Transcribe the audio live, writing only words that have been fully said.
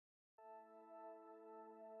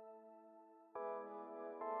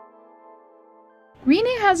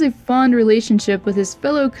Rinne has a fond relationship with his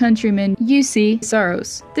fellow countryman Jussi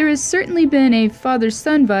Saros. There has certainly been a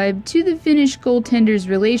father-son vibe to the Finnish goaltender's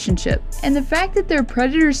relationship, and the fact that their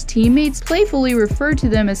Predators teammates playfully refer to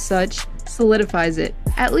them as such solidifies it.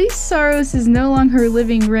 At least Saros is no longer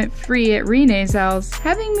living rent-free at Rinne's house,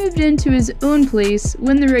 having moved into his own place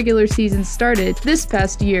when the regular season started this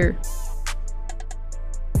past year.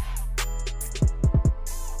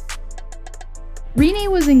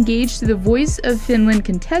 Rinne was engaged to the Voice of Finland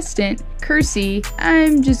contestant, Kirsi,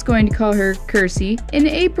 I'm just going to call her Kirsi, in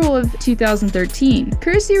April of 2013.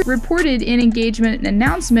 Kirsi reported in engagement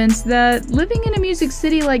announcements that living in a music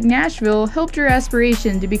city like Nashville helped her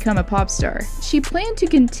aspiration to become a pop star. She planned to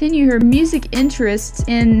continue her music interests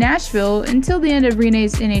in Nashville until the end of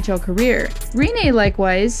Rinne's NHL career. Rinne,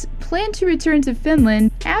 likewise, planned to return to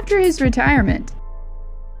Finland after his retirement.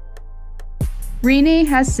 Rinne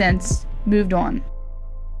has since moved on.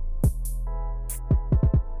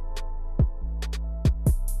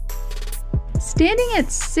 Standing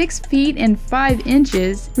at 6 feet and 5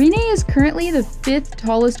 inches, Rinne is currently the 5th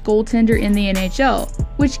tallest goaltender in the NHL,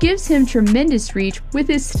 which gives him tremendous reach with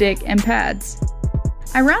his stick and pads.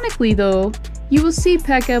 Ironically though, you will see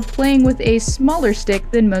Pekka playing with a smaller stick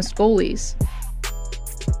than most goalies.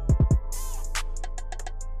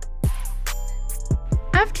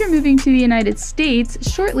 After moving to the United States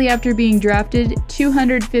shortly after being drafted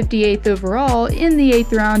 258th overall in the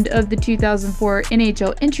 8th round of the 2004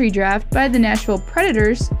 NHL entry draft by the Nashville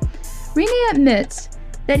Predators, Rinne admits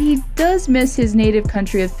that he does miss his native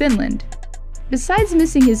country of Finland. Besides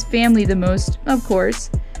missing his family the most, of course,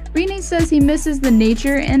 Rinne says he misses the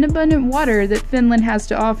nature and abundant water that Finland has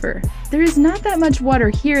to offer. There is not that much water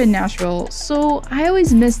here in Nashville, so I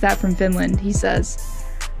always miss that from Finland, he says.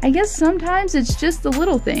 I guess sometimes it's just the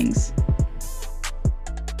little things.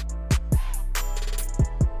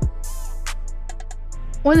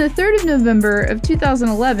 On the 3rd of November of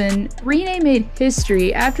 2011, Rinne made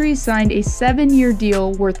history after he signed a 7-year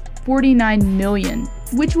deal worth $49 million,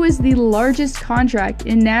 which was the largest contract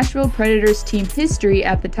in Nashville Predators team history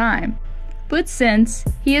at the time. But since,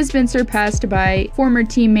 he has been surpassed by former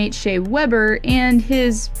teammate Shea Weber and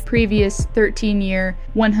his previous 13-year,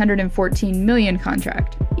 $114 million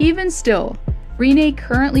contract. Even still, Rinne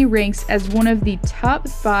currently ranks as one of the top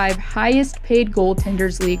 5 highest paid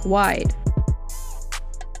goaltenders league-wide.